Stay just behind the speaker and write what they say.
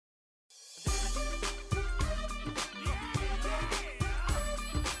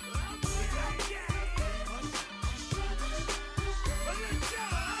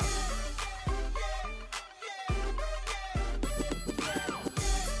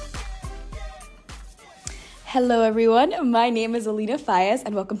Hello, everyone. My name is Alina Fayez,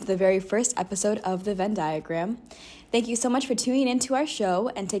 and welcome to the very first episode of the Venn Diagram. Thank you so much for tuning into our show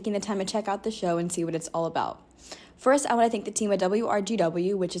and taking the time to check out the show and see what it's all about. First, I want to thank the team at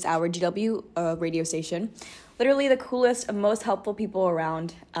WRGW, which is our GW radio station. Literally the coolest and most helpful people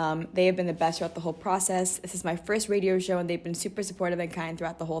around. They have been the best throughout the whole process. This is my first radio show, and they've been super supportive and kind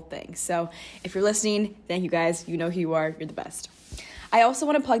throughout the whole thing. So if you're listening, thank you guys. You know who you are. You're the best. I also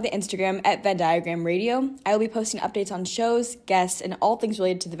want to plug the Instagram at Venn Diagram Radio. I will be posting updates on shows, guests, and all things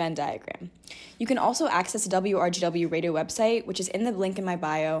related to the Venn Diagram. You can also access the WRGW radio website, which is in the link in my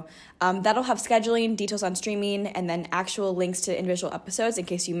bio. That'll have scheduling, details on streaming, and then actual links to individual episodes in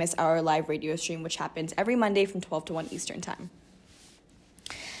case you miss our live radio stream, which happens every Monday from 12 to 1 Eastern time.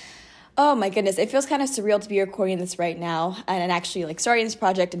 Oh my goodness, it feels kind of surreal to be recording this right now and actually starting this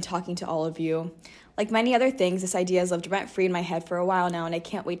project and talking to all of you. Like many other things, this idea has lived rent-free in my head for a while now, and I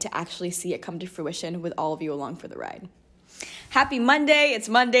can't wait to actually see it come to fruition with all of you along for the ride. Happy Monday. It's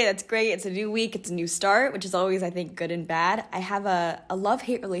Monday. That's great. It's a new week. It's a new start, which is always, I think, good and bad. I have a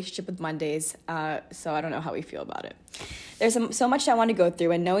love-hate relationship with Mondays, so I don't know how we feel about it. There's so much I want to go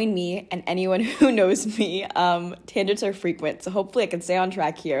through, and knowing me and anyone who knows me, tangents are frequent, so hopefully I can stay on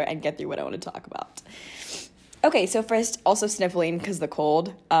track here and get through what I want to talk about. Okay, so first, also sniffling because of the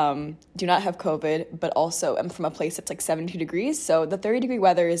cold. Do not have COVID, but also I'm from a place that's like 72 degrees, so the 30-degree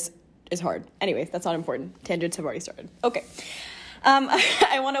weather is hard. Anyway, that's not important. Tangents have already started. Okay.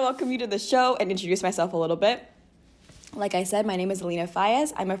 I want to welcome you to the show and introduce myself a little bit. Like I said, my name is Alina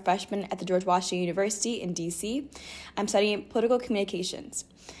Fayez. I'm a freshman at the George Washington University in D.C. I'm studying political communications.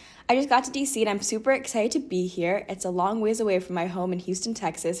 I just got to D.C. and I'm super excited to be here. It's a long ways away from my home in Houston,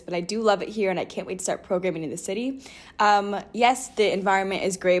 Texas, but I do love it here and I can't wait to start programming in the city. Yes, the environment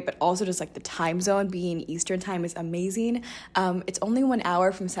is great, but also just like the time zone being Eastern time is amazing. It's only 1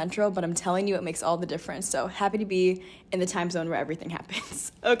 hour from Central, but I'm telling you it makes all the difference. So happy to be in the time zone where everything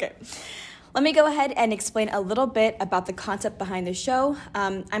happens. Okay. Let me go ahead and explain a little bit about the concept behind the show.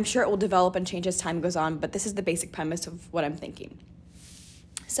 I'm sure it will develop and change as time goes on, but this is the basic premise of what I'm thinking.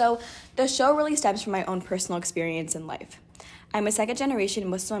 So the show really stems from my own personal experience in life. I'm a second-generation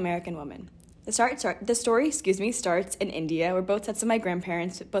Muslim American woman. The story starts in India, where both sets of my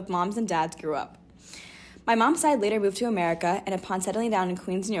grandparents, both moms and dads, grew up. My mom's side later moved to America, and upon settling down in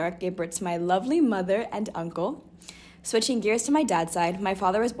Queens, New York, gave birth to my lovely mother and uncle. Switching gears to my dad's side, my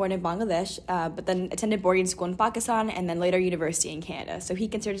father was born in Bangladesh, but then attended boarding school in Pakistan, and then later university in Canada. So he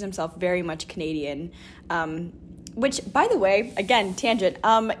considers himself very much Canadian, which, by the way, again, tangent,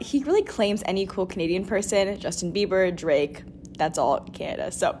 he really claims any cool Canadian person, Justin Bieber, Drake, that's all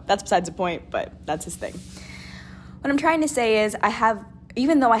Canada. So that's besides the point, but that's his thing. What I'm trying to say is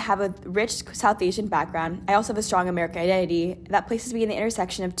even though I have a rich South Asian background, I also have a strong American identity that places me in the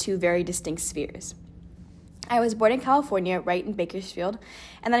intersection of two very distinct spheres. I was born in California, right in Bakersfield,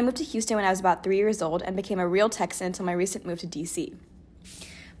 and then I moved to Houston when I was about 3 years old and became a real Texan until my recent move to D.C.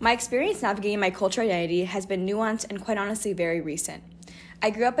 My experience navigating my cultural identity has been nuanced and quite honestly very recent.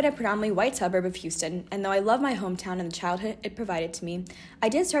 I grew up in a predominantly white suburb of Houston, and though I love my hometown and the childhood it provided to me, I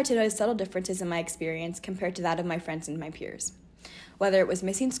did start to notice subtle differences in my experience compared to that of my friends and my peers. Whether it was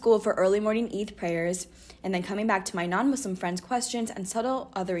missing school for early morning Eid prayers, and then coming back to my non-Muslim friends' questions and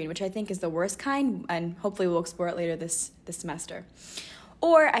subtle othering, which I think is the worst kind, and hopefully we'll explore it later this semester.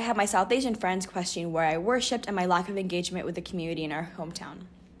 Or I have my South Asian friends questioning where I worshipped and my lack of engagement with the community in our hometown.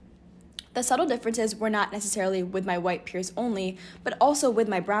 The subtle differences were not necessarily with my white peers only, but also with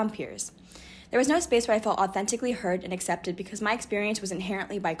my brown peers. There was no space where I felt authentically heard and accepted because my experience was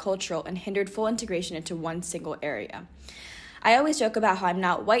inherently bicultural and hindered full integration into one single area. I always joke about how I'm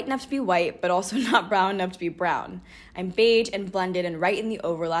not white enough to be white, but also not brown enough to be brown. I'm beige and blended and right in the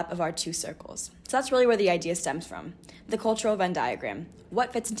overlap of our two circles. So that's really where the idea stems from. The cultural Venn diagram.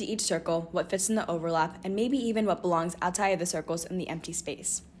 What fits into each circle, what fits in the overlap, and maybe even what belongs outside of the circles in the empty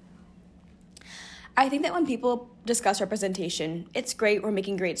space. I think that when people discuss representation, it's great, we're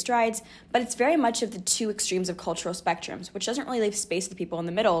making great strides, but it's very much of the two extremes of cultural spectrums, which doesn't really leave space to the people in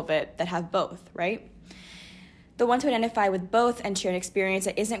the middle of it that have both, right? The ones who identify with both and share an experience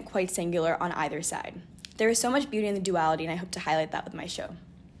that isn't quite singular on either side. There is so much beauty in the duality, and I hope to highlight that with my show.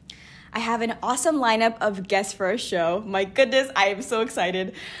 I have an awesome lineup of guests for our show. My goodness, I am so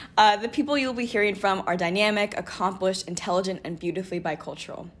excited. The people you'll be hearing from are dynamic, accomplished, intelligent, and beautifully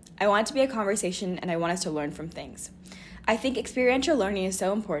bicultural. I want it to be a conversation, and I want us to learn from things. I think experiential learning is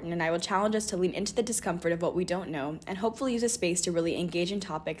so important, and I will challenge us to lean into the discomfort of what we don't know and hopefully use a space to really engage in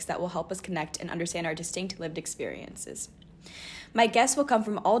topics that will help us connect and understand our distinct lived experiences. My guests will come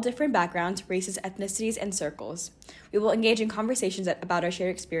from all different backgrounds, races, ethnicities, and circles. We will engage in conversations about our shared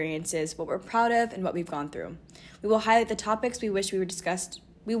experiences, what we're proud of, and what we've gone through. We will highlight the topics we wish we were discussed.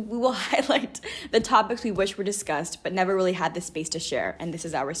 We will highlight the topics we wish were discussed, but never really had the space to share, and this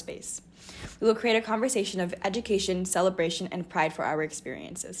is our space. We will create a conversation of education, celebration, and pride for our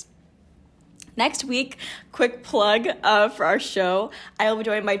experiences. Next week, quick plug for our show, I will be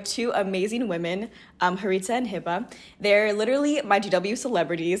joined by two amazing women, Haritza and Hiba. They're literally my GW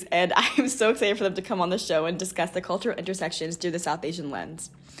celebrities, and I am so excited for them to come on the show and discuss the cultural intersections through the South Asian lens.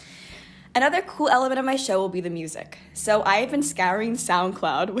 Another cool element of my show will be the music. So I have been scouring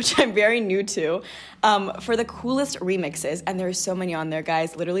SoundCloud, which I'm very new to, for the coolest remixes, and there's so many on there,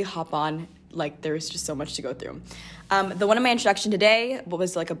 guys. Literally hop on. Like, there's just so much to go through. The one in my introduction today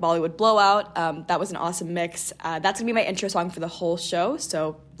was like a Bollywood blowout. That was an awesome mix. That's going to be my intro song for the whole show,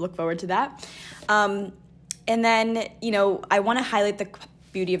 so look forward to that. And then, I want to highlight the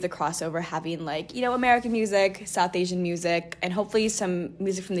beauty of the crossover, having American music, South Asian music, and hopefully some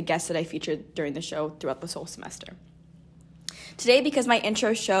music from the guests that I featured during the show throughout this whole semester. Today, because my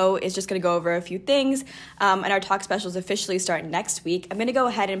intro show is just going to go over a few things, and our talk specials officially start next week, I'm going to go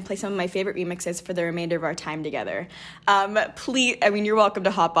ahead and play some of my favorite remixes for the remainder of our time together. Please, you're welcome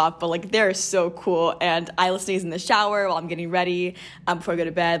to hop off, but they're so cool, and I listen to these in the shower while I'm getting ready, before I go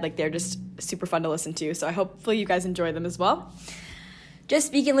to bed. They're just super fun to listen to, so hopefully you guys enjoy them as well. Just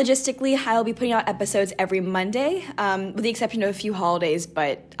speaking logistically, I'll be putting out episodes every Monday, with the exception of a few holidays,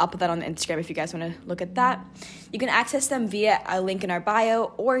 but I'll put that on the Instagram if you guys want to look at that. You can access them via a link in our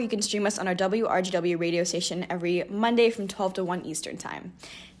bio, or you can stream us on our WRGW radio station every Monday from 12 to 1 Eastern time.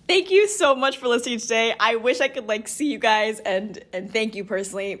 Thank you so much for listening today. I wish I could see you guys and thank you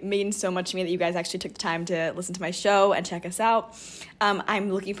personally. It means so much to me that you guys actually took the time to listen to my show and check us out.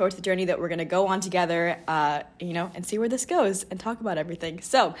 I'm looking forward to the journey that we're going to go on together, and see where this goes and talk about everything.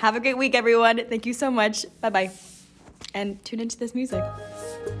 So have a great week, everyone. Thank you so much. Bye-bye. And tune into this music.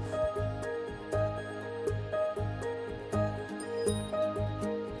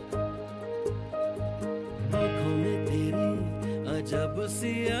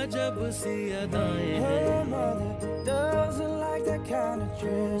 अजब सी अदाएं हैं Her mother doesn't like that kind of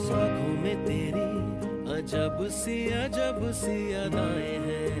dress आँखों में तेरी अजब सी अदाएं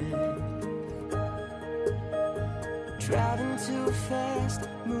हैं Driving too fast,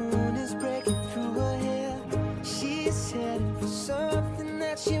 moon is breaking through her hair She's heading for something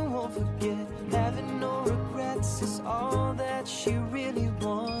that she won't forget Having no regrets is all that she really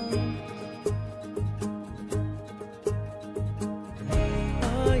wants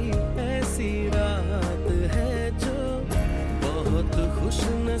ऐसी रात है जो बहुत खुश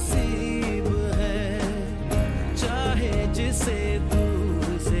नसीब है चाहे जिसे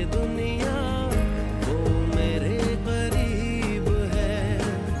दूर से दुनिया वो मेरे करीब है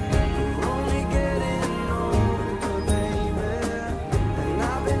Only getting older, baby And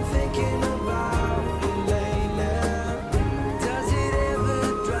I've been thinking about it lately Does it ever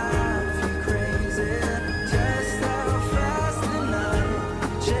drive you crazy Just how fast the night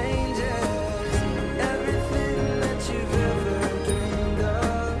changes everything that you've ever dreamed of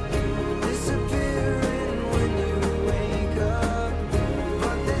disappearing when you wake up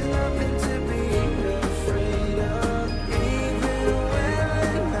but there's nothing to be afraid of even when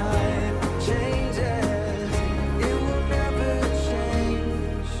the night changes it will never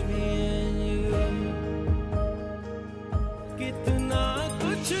change me and you कितना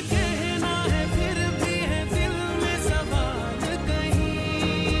कुछ कहना है फिर भी है दिल में सवाल कहीं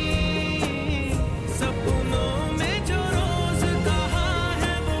सपनों में जो रोज कहा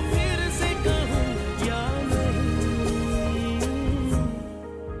है वो फिर से कहूँ या नहीं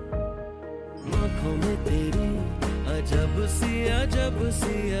आँखों में तेरी अजब सी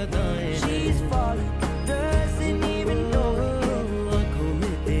अदाएं She's falling, doesn't even know it आँखों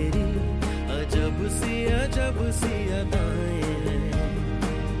में तेरी अजब सी अदाएं हैं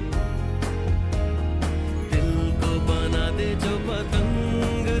दिल को बना दे जो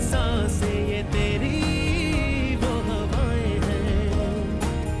पतंग सांसें ये तेरी वो हवाएं हैं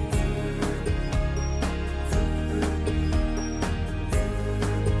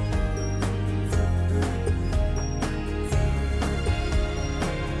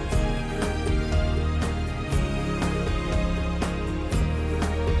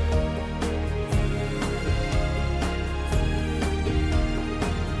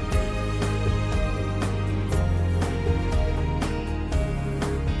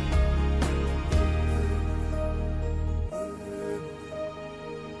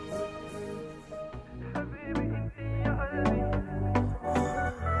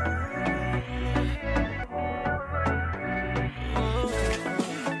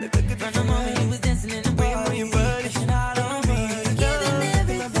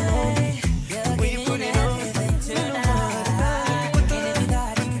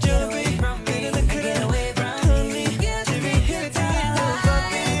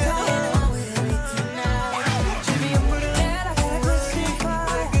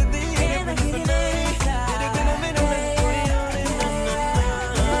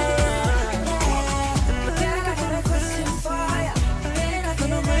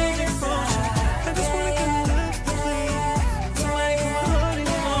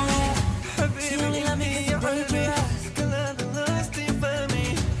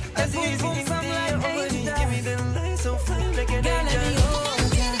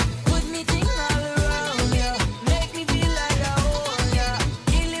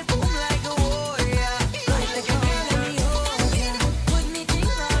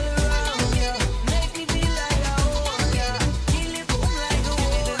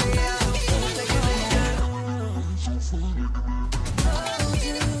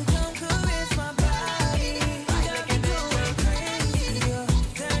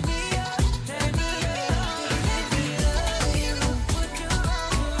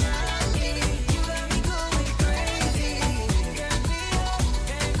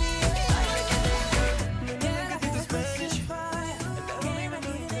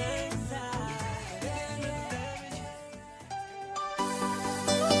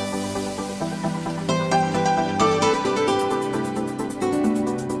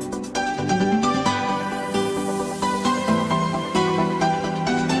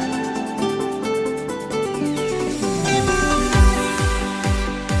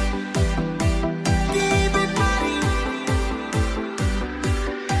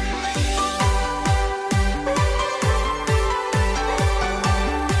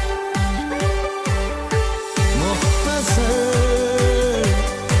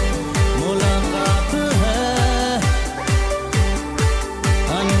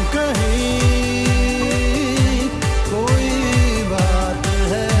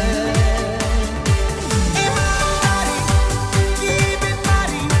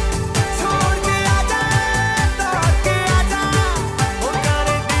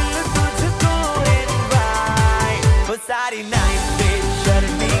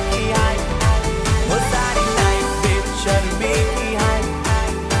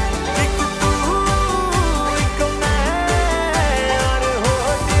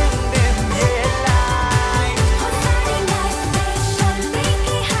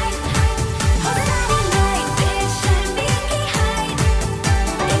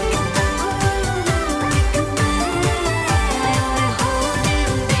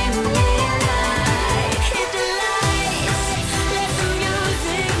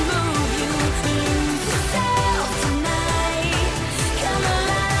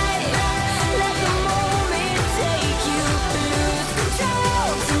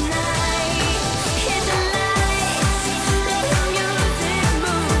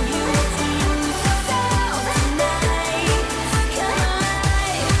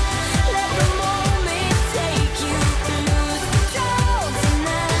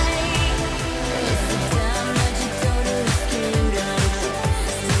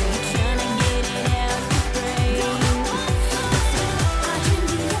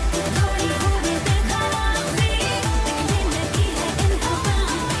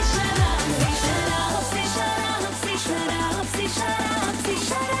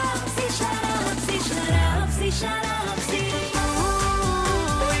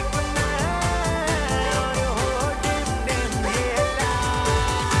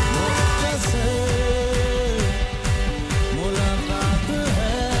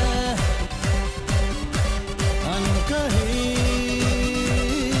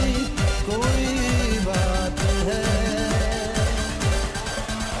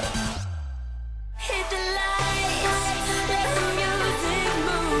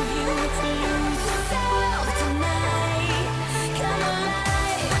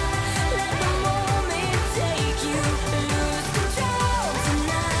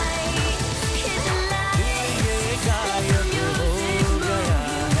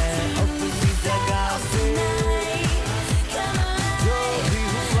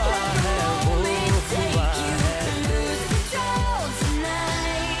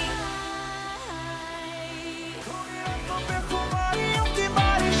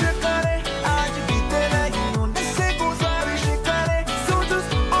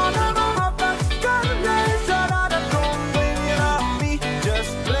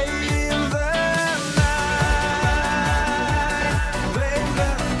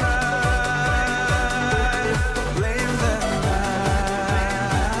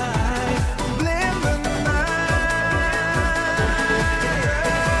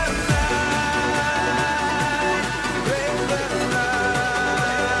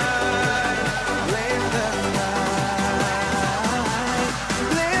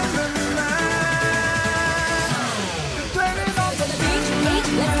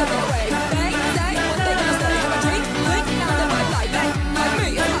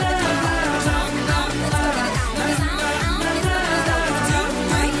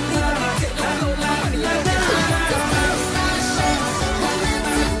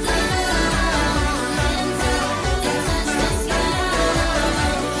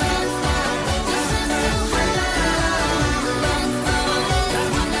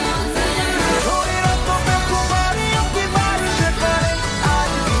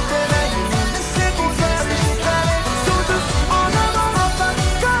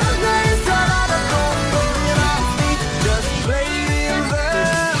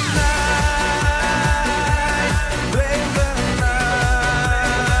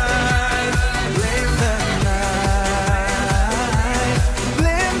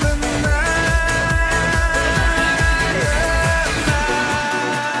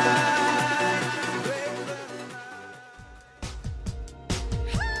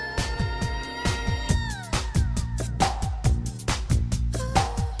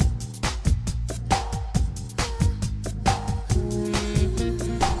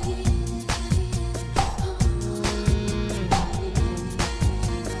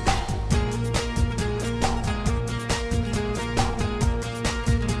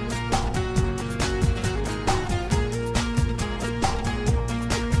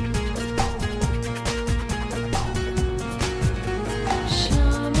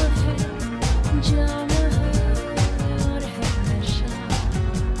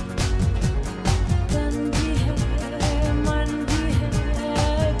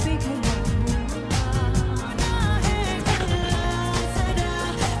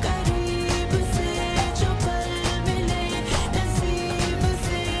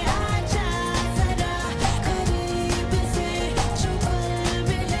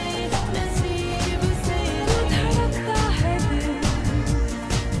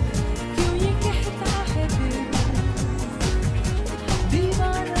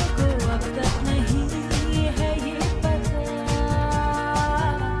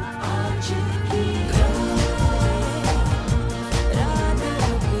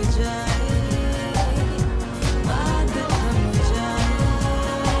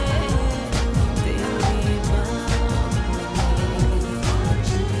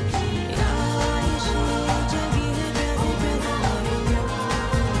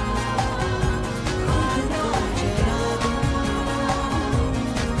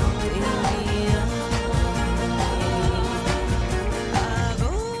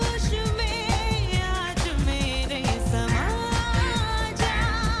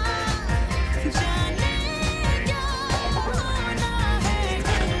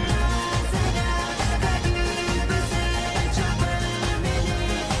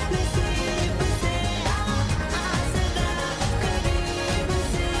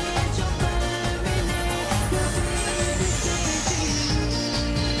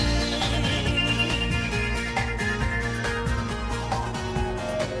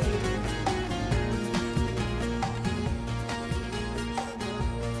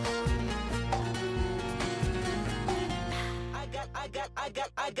I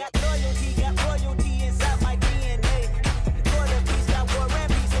got loyalty inside my DNA. Loyal peace, got war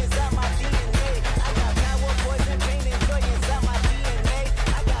and peace inside my DNA. I got power, poison, pain, and joy inside my DNA.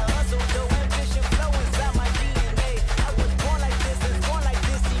 I got hustle, dough, ambition, flow inside my DNA. I was born like this, and born like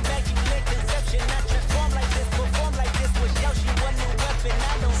this, immaculate conception. I transform like this, perform like this. Was Yoshi, one new weapon.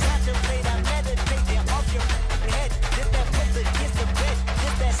 I don't contemplate, I meditate. Then off your head, this that puts against the bed.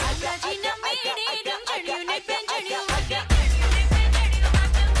 This that I got.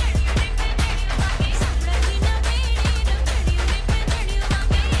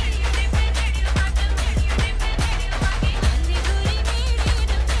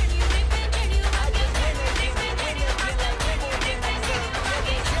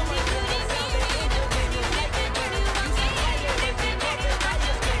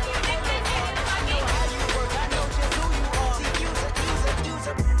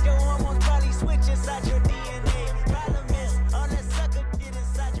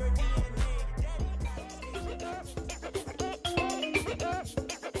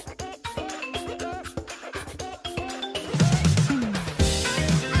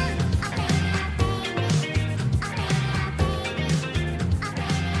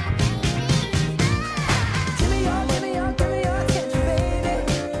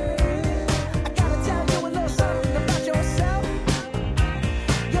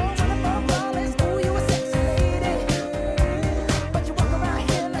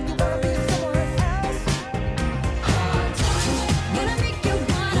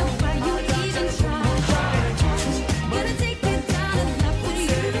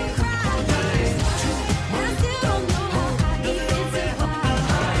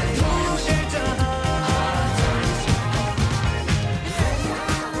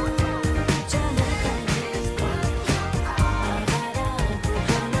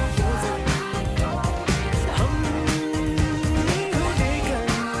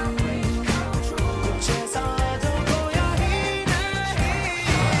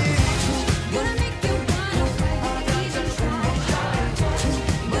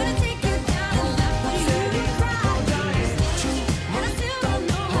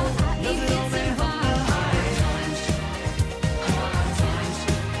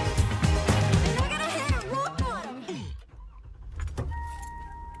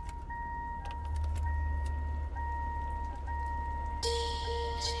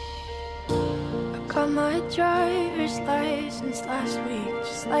 Got my driver's license last week,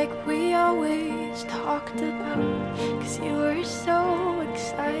 just like we always talked about. Cause you were so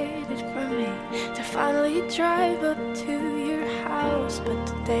excited for me to finally drive up to your house. But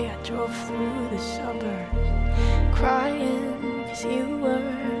today I drove through the suburbs crying cause you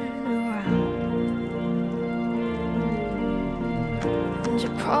weren't around. And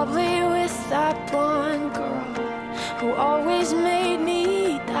you're probably with that blonde girl who always made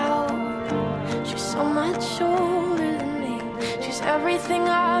me doubt. She's so much older than me. She's everything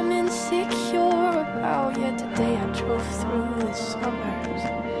I'm insecure about. Yet today I drove through the suburbs.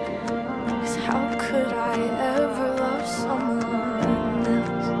 Cause how could I ever love someone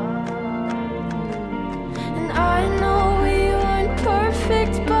else? And I know we aren't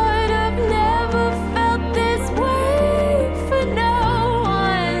perfect, but I've never felt this way for no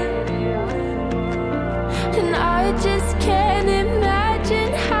one. And I just can't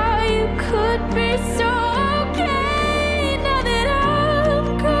imagine how you could be so okay now that I'm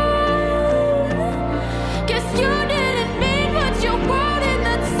gone. Guess you didn't mean what you wrote in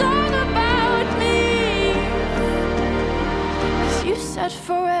that song about me. Cause you said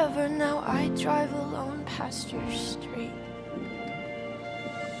forever, now I drive alone past your street.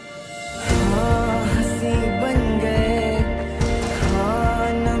 हंसी बन गए, हाँ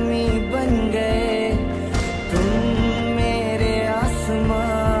नमी बन गए, तुम मेरे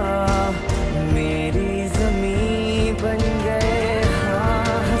आसमां, मेरी ज़मीं बन गए, हाँ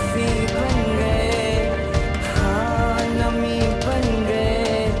हंसी बन गए, हाँ नमी बन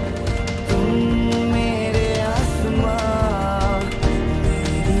गए, तुम मेरे आसमां,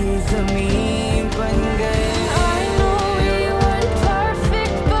 मेरी ज़मीं बन गए. I know we were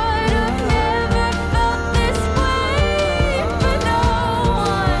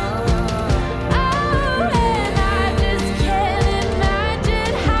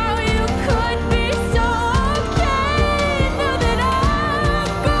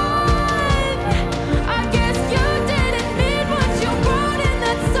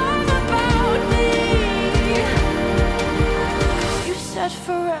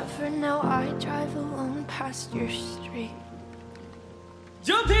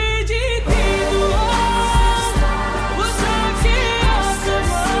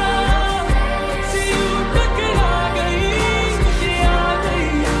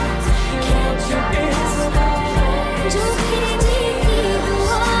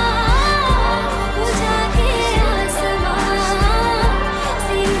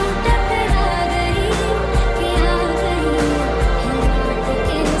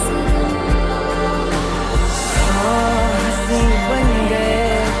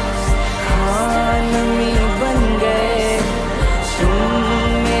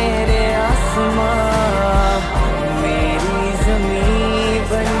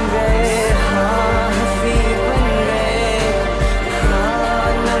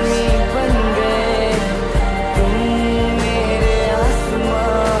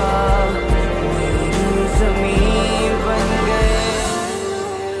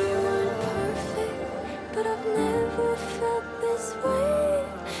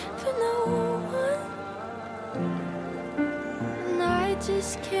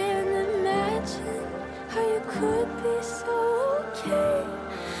can't imagine how you could be so okay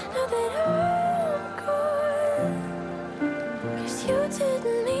now that I'm gone. 'Cause you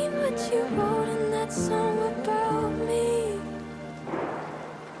didn't mean what you wrote in that song about me.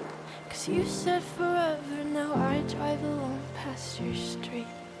 'Cause you said forever, now I drive alone past your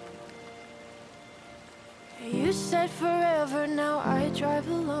street. You said forever, now I drive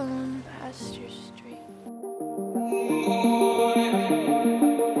alone past your street.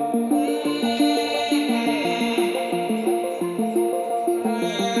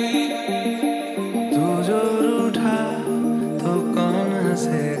 तू जो रूठा तो कौन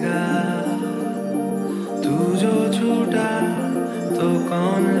हंसेगा, तू जो छूटा तो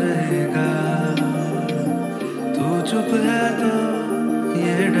कौन रहेगा, तू चुप है तो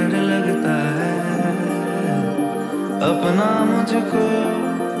ये डर लगता है, अपना मुझको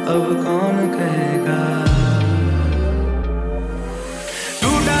अब कौन कहेगा।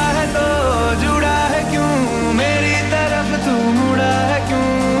 टूटा है तो जुड़ा है क्यों, मेरी तरफ तू मुड़ा है क्यों,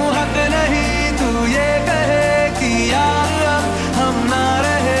 हक नहीं तू ये कहे कि यार अब हम ना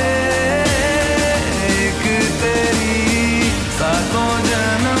रहे, एक तेरी सातों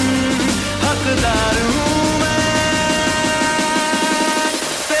जन्म हकदार हूँ मैं,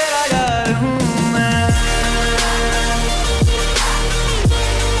 तेरा यार हूँ मैं।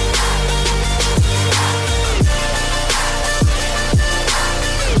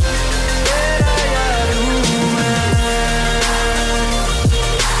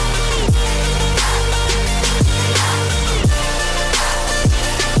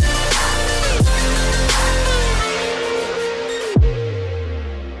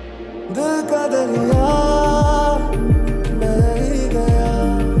 दिल का दरिया बह ही गया,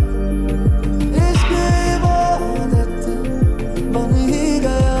 इश्क इबादत बन ही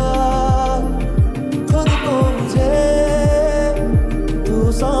गया, खुद को मुझे तू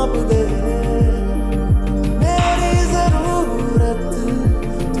सौंप दे, मेरी जरूरत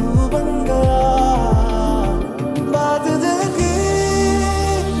तू बन गया, बात दिल की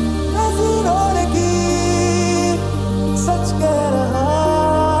नजरों की सच कह रहा,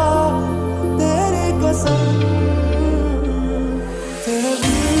 तेरे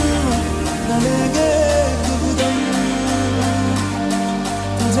बिन न लेंगे खुदम,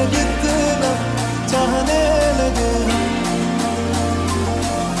 तुझे कितना चाहने लगे हम,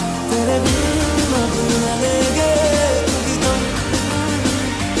 तेरे बिन न लेंगे खुदम,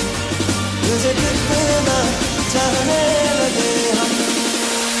 तुझे कितना चाहने लगे हम।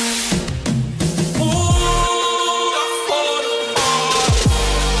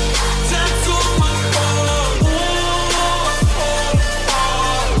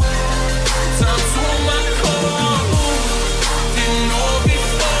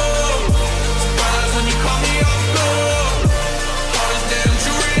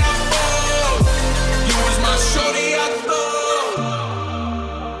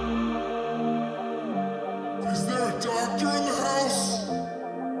 Is there a doctor in the house?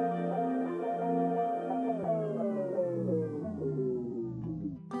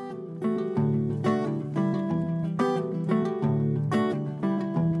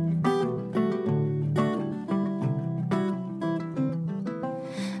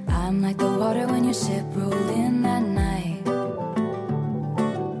 I'm like the water when your ship rolled in that night,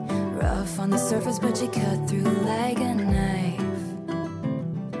 rough on the surface but you cut through like a knife.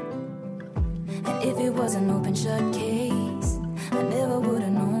 And if it was an open shut case, I never would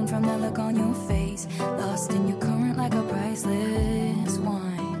have known from that look on your face, lost in your current like a priceless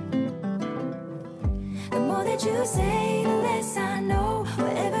wine. The more that you say, the less I know,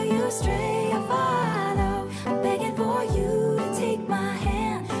 wherever you stray I follow, I'm begging for you to take my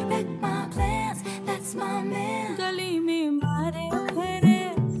hand, wreck my plans, that's my man. गली में मारे फेरे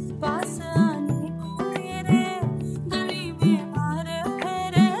पास आने को मेरे, गली में मारे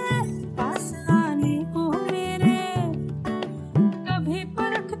फेरे पास आने को मेरे, कभी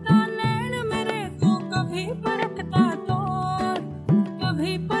परखता नैन मेरे को, कभी परखता तोर,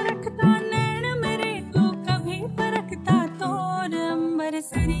 कभी परखता नैन मेरे को, कभी परखता तोर, अंबर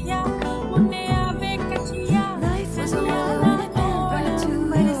सरिया मुन्ने आवे कचिया, life is a wall and it bent right to your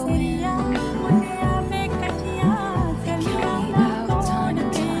end. मुन्ने आवे कचिया, कलिया ना time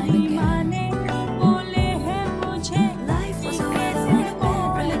and time again. बोले हैं मुझे, life was a wall and it bent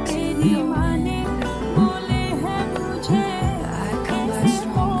right to your end. बोले हैं मुझे, I come back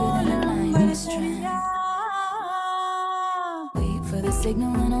stronger than a 90s trend. Wait for the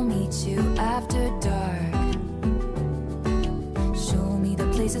signal and I'll meet you after dark. Show me the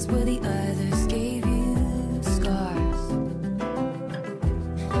places where the others gave you scars.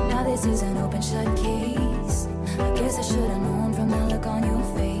 Now this is an open shut case, I guess I should have known from the look on your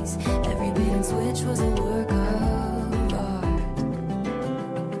face.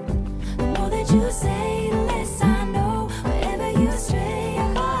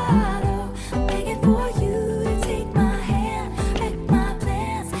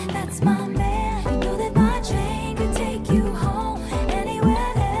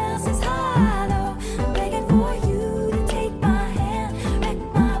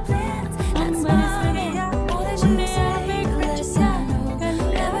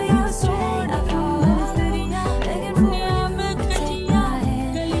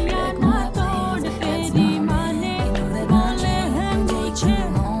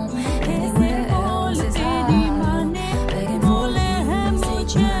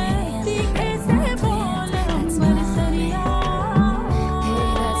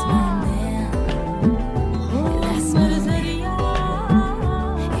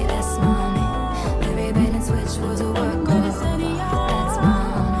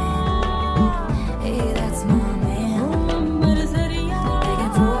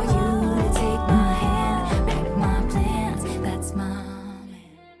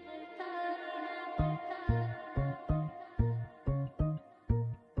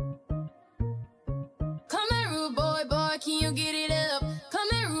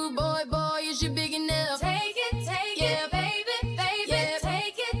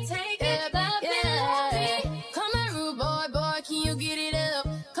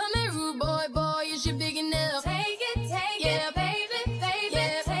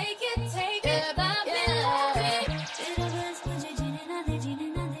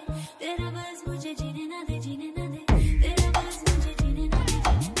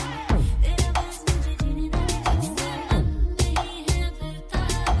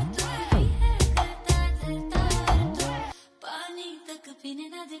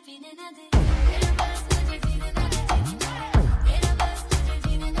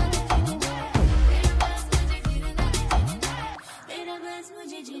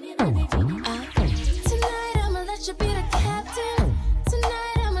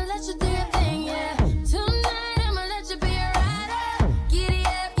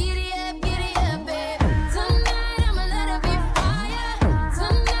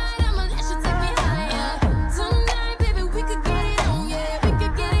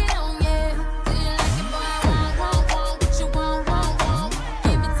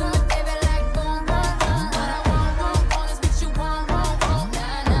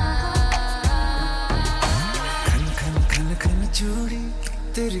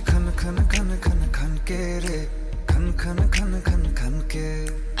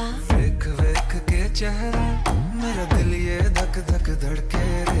 चेहरा मेरा दिल ये धक धक धड़के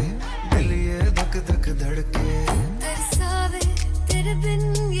रे दिल ये धक धक धड़के तरसावे तेरे बिन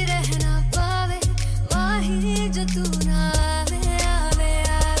ये रहना पावे माही जो तू ना आवे आवे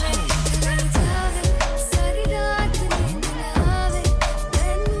आवे लग जावे सारी रात नींद ना आवे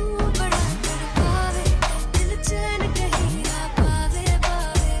मैनू बड़ा तड़पावे दिल चैन कहीं ना पावे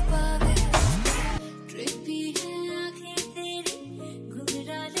पावे पावे ट्रिपी है आँखें तेरी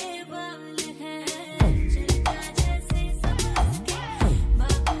घुंघराले बाल हैं चलता जैसे समझ के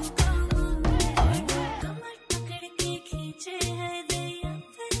बाबू का मामले कमर पकड़ के खींचे है दैया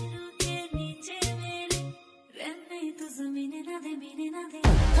पैरों के नीचे मेरे रहने तो ज़मीन ना दे मीने ना दे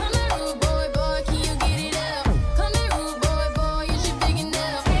Come here rude boy boy can you get it up Come here rude boy boy you should big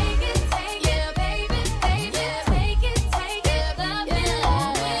enough Take it yeah baby baby take it love me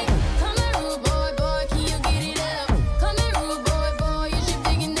long way Come here rude boy boy can you get it up Come here rude boy boy you should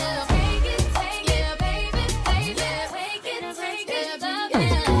big enough Take it yeah baby baby take it love me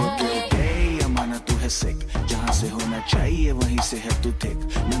long way अमाना तू है सिक जहाँ से होना चाहिए वहीं से है तू थिक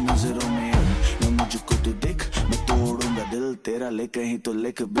न नजरों में आ न मुझको तू देख मैं तोड़ूंगा दिल तेरा ले कहीं तो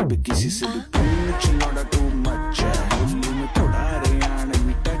लिख बेबी किसी से भी पूछ लौटा तू मच है होली में थोड़ा रेयान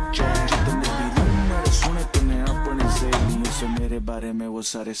भी टच है जितने भी रूमर सुने तूने अपनी सहेलियों से मेरे बारे में वो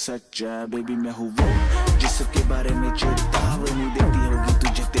सारे सच है बेबी मैं हूँ वो जिसके बारे में चेतावनी देती होगी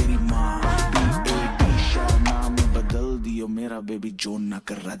तुझे तेरी माँ BAD शाह नाम बदल दियो मेरा बेबी जो ना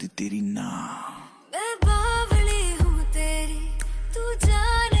कर रहा दी तेरी ना मैं बावली हूँ तेरी तू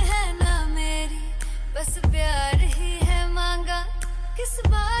जान है ना मेरी बस प्यार ही है मांगा किस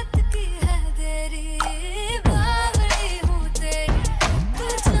बात की है देरी बावली हूँ तेरी तू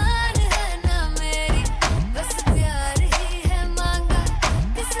जान है ना मेरी बस प्यार ही है मांगा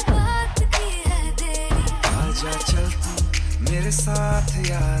किस बात की है देरी आजा चलती मेरे साथ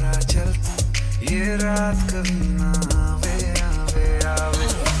यारा चलती ये रात कभी ना आवे आवे आवे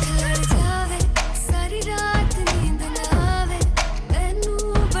लग जावे सारी रात नींद ना आवे मैनू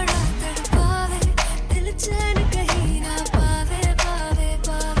बड़ा तड़पावे दिल चैन कहीं ना पावे पावे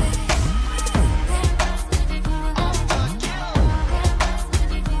पावे सारी रात नींद ना आवे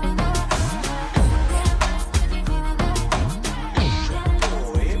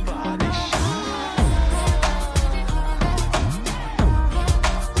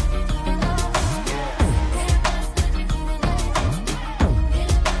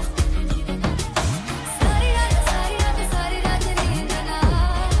सारी रात नींद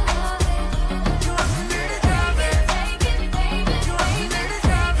ना आवे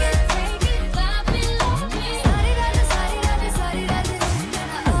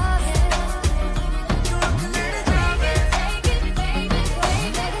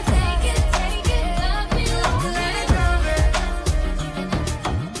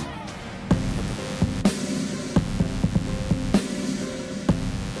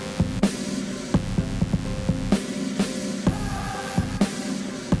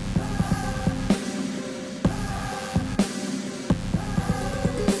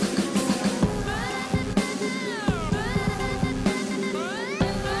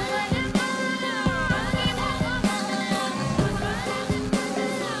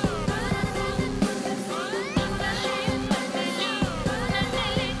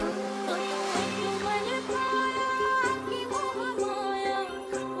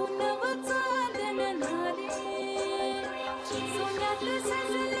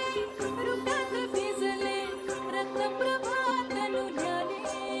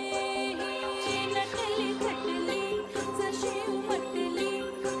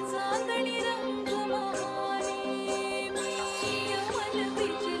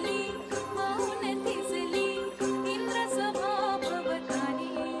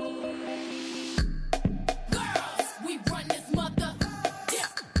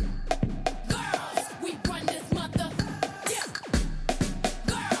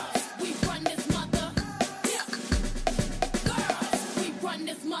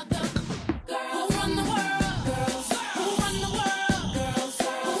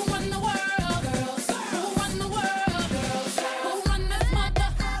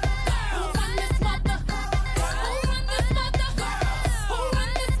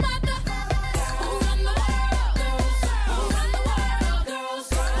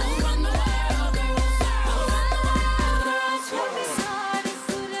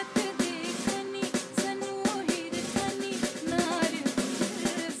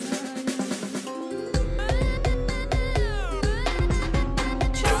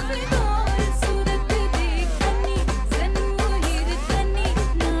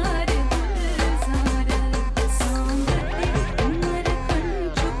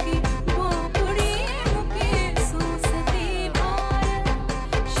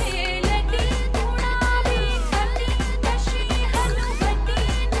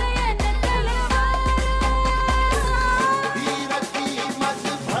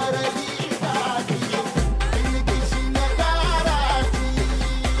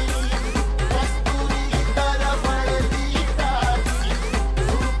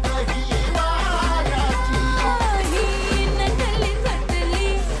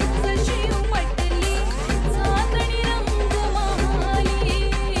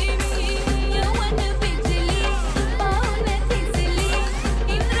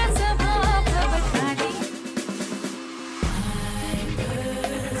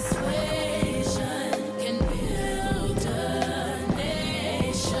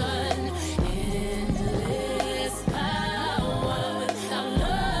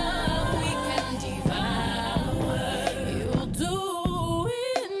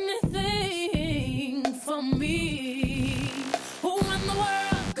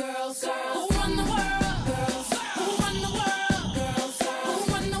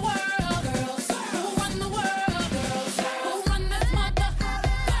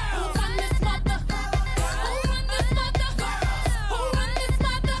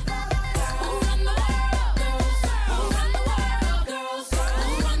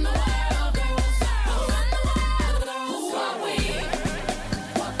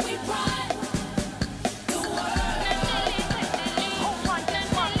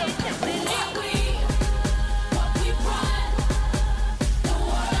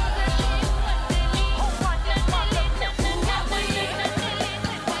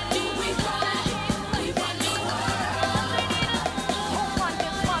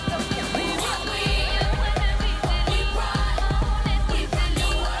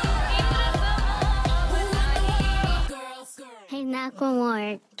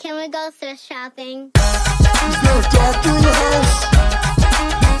more. Can we go thrift shopping? Is there a doctor in the house?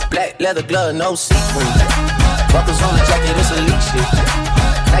 Black leather glove, no sequin. Buckles on the jacket, it's elite shit.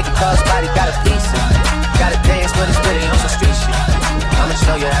 Nike Cars body got a piece of it. Gotta dance, but it's really on some street shit. I'ma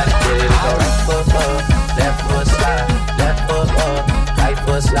show you how to get it. It go right foot up, left foot slide, left foot up, right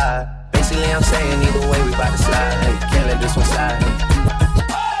foot slide. Basically, I'm saying either way we bout to slide. Hey, can't let this one slide.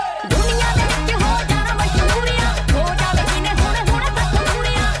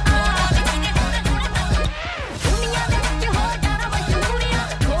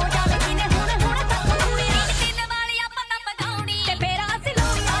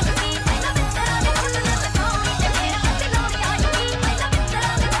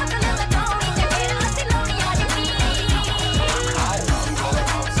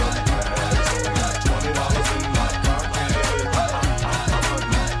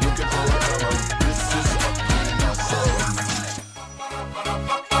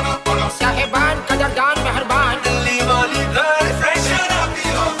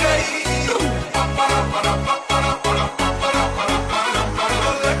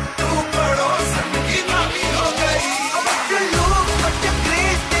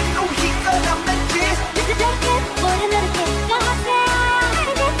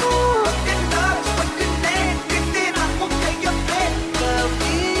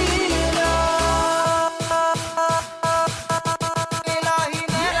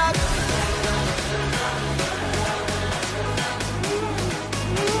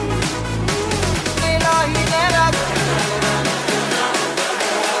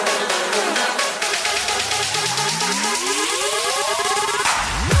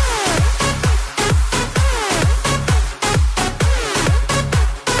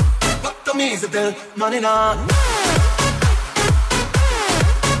 Money now.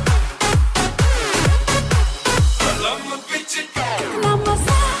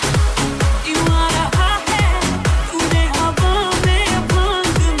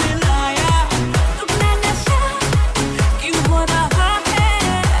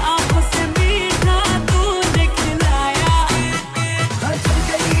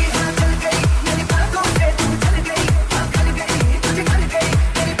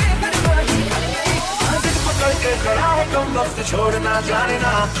 छोड़ना जाने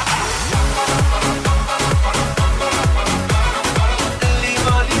ना दिल्ली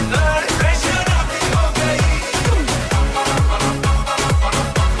वाली blood pressure अभी हो गई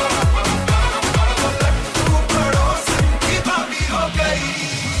तू पड़ोसन की भाभी हो गई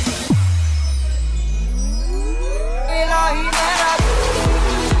इलाही मेरा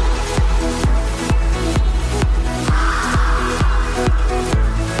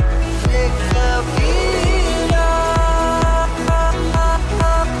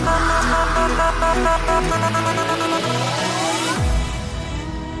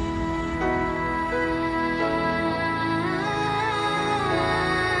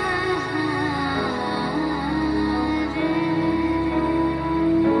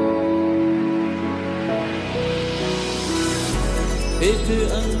एक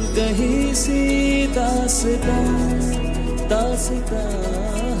अनकही सी दास्तां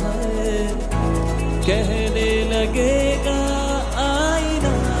है कहने लगेगा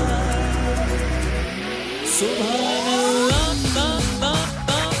आईना सुभान अल्लाह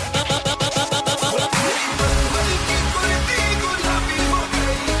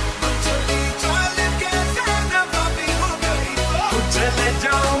चले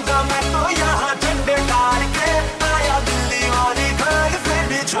जाऊंगा मैं तो यहाँ झंडे गाड़ के आया दिल्ली वाली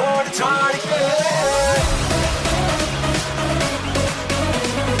गर्लफ्रेंड छोड़ छाड़ के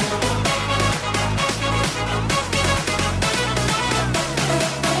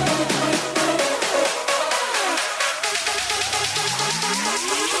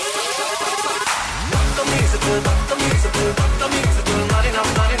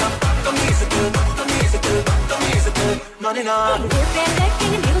Money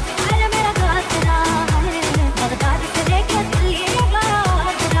now.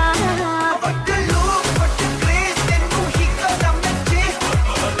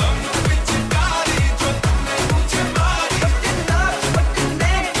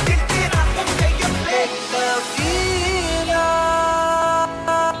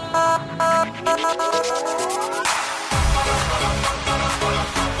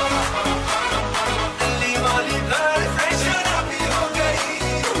 दिल्ली वाली गर्लफ्रेंड शराबी हो गई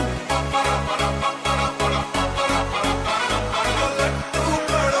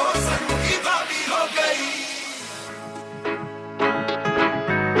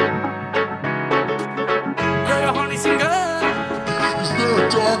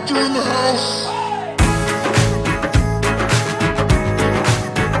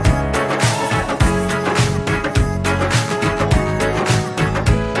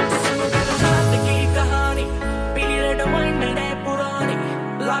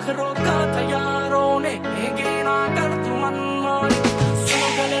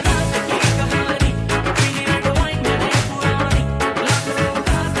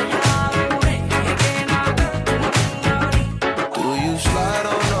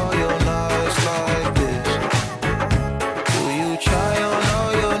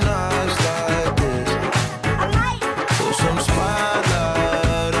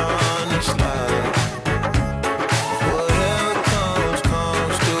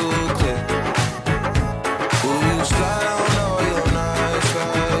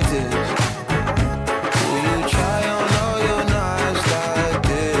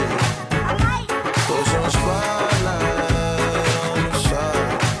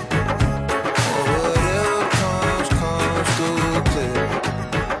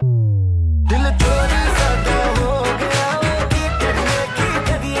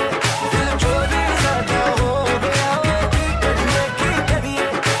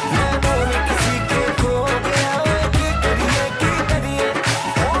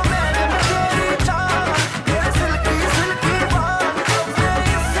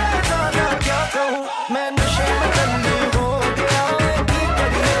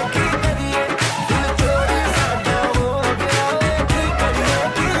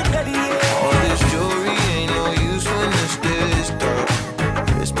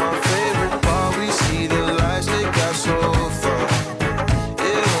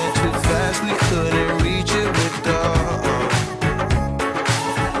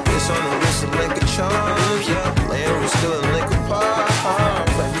times, yeah. Laying with still a liquor pop.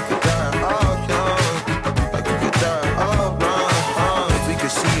 Like we could die all young. Like we could die all blind. If we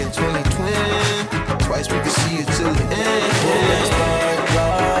could see it 2020, twice we could see it till the end. Put that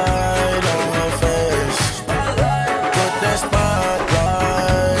spotlight on her face. Put that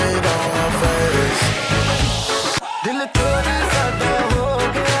spotlight on her face. Dil chori sada ho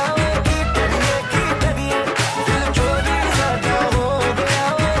gaya ki kariye dil chori sada ho gaya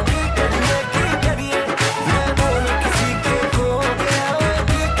ki kariye main bol kisi ke kho gaya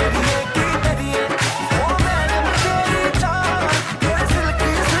ki kariye oh maine teri jaan ye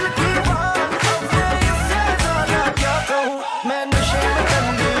silky baat ab main isse zyada kya kahun main nashe mein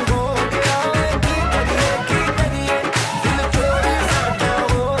bandi ho gaya ki kariye dil chori sada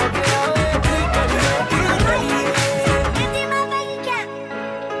ho gaya ki kariye Empty my bank account.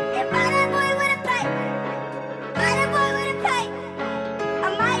 If I that boy with a pipe, buy that boy with a pipe.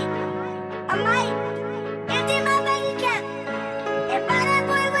 I might empty my bank account. If I that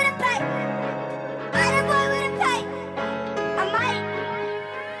boy with a pipe, buy that boy with a pipe. I might.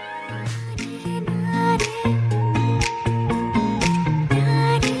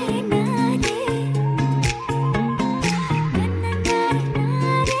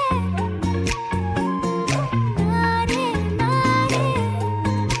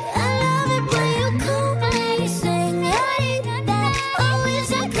 I love it when you call me señorita. I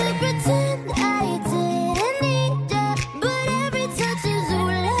wish I could pretend I didn't need ya, but every touch is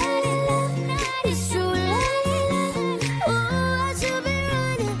ooh la la. It's true la la. Oh, I should be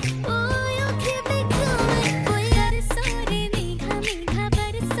running. Oh, you keep me coming. Oh, बरसोरे मीठा मीठा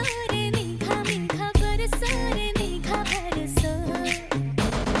बरसोरे मीठा मीठा बरसोरे मीठा बरसो.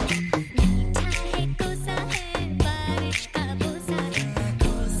 मीठा है कोसा है बारिश का बोसा है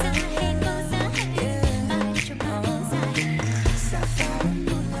कोसा है बारिश का बोसा है.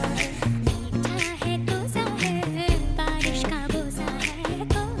 मीठा है कोसा है बारिश का बोसा है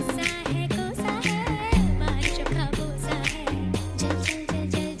कोसा है बारिश का बोसा है. चल चल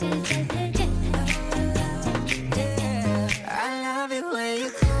चल चल चल चल चल. I love it when you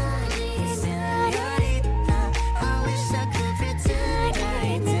call me señorita. I wish I could pretend I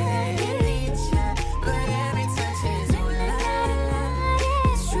didn't need ya, but every touch is ooh la la.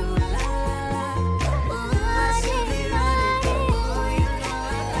 It's true la la. Oh, I should be running. Oh, you know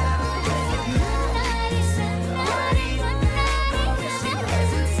I love it when you call me señorita. She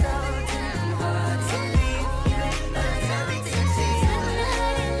makes it so damn hard to leave ya, but every touch is ooh la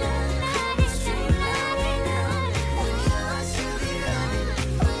la. It's true la la. Oh, I should be running.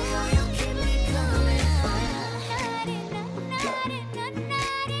 Oh, you keep me coming for ya.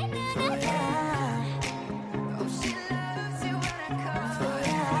 Oh, she loves it when I come for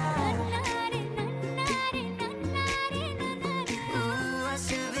ya. Oh, I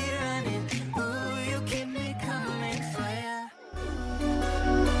should be running. Oh, you keep me coming for ya.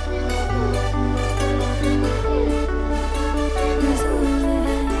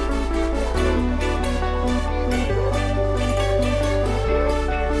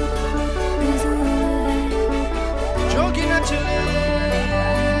 जोगी न चले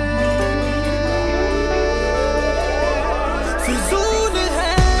फिजूल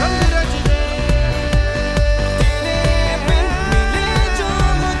है रंग रचने तेरे बिन मिले जो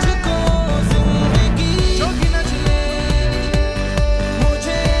मुझको जिंदगी. जोगी न चले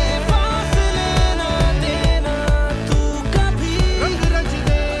मुझे फासले न देना तू कभी. रंग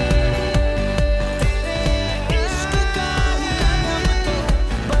रचने तेरे इश्क का ही अब तो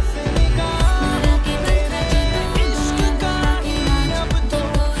बस निगाह तेरे इश्क का ही अब तो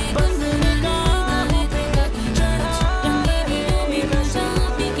बस निगाह चढ़ा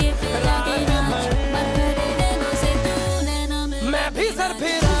मैं भी सर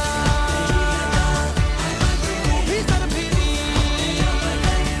फिरा तू भी सर फिरी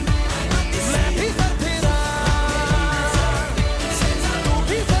मैं भी सर फिरा तू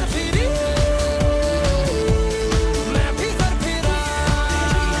भी सर फिरी मैं भी सर फिरा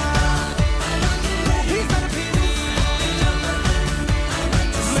तू भी सर फिरी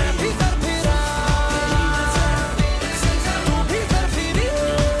मैं भी सर फिरा तू भी सर फिरी.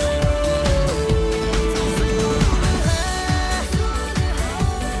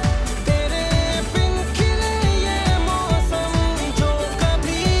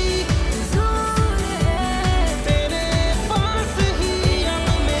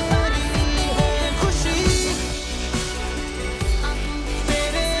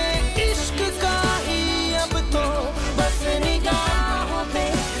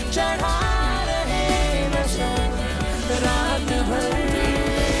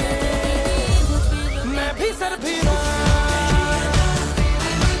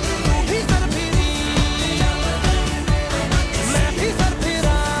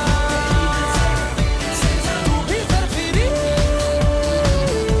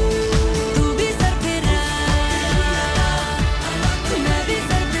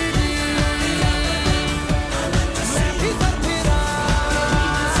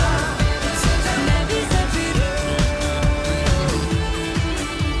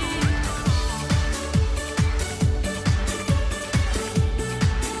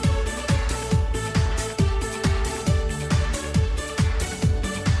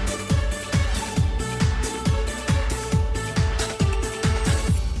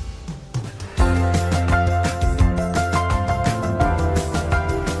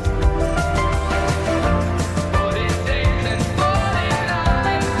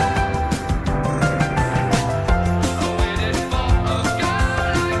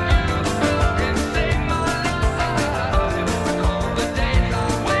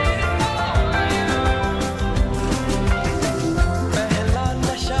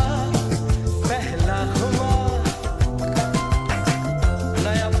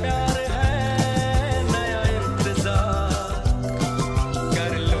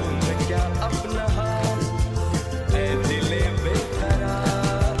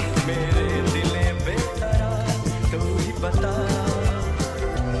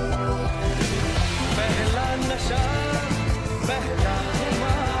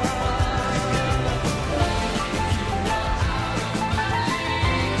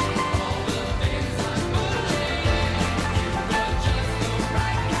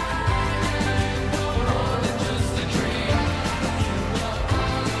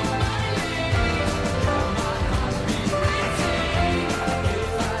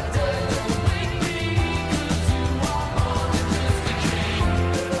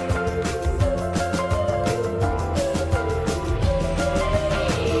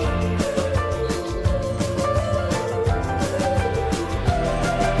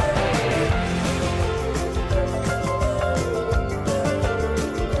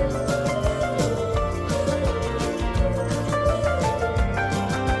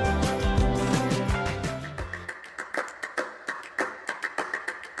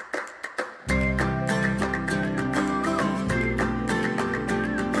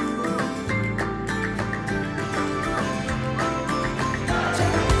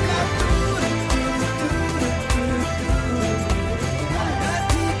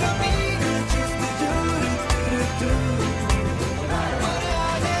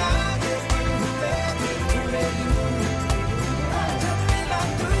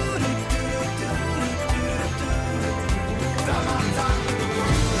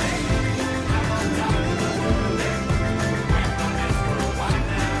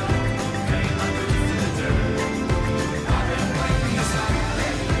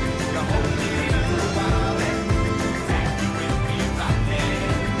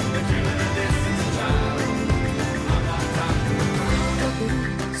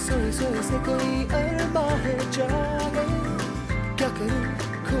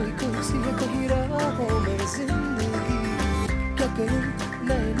 करूं,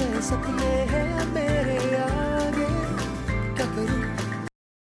 नए नए सपने हैं मेरे आगे, क्या करूं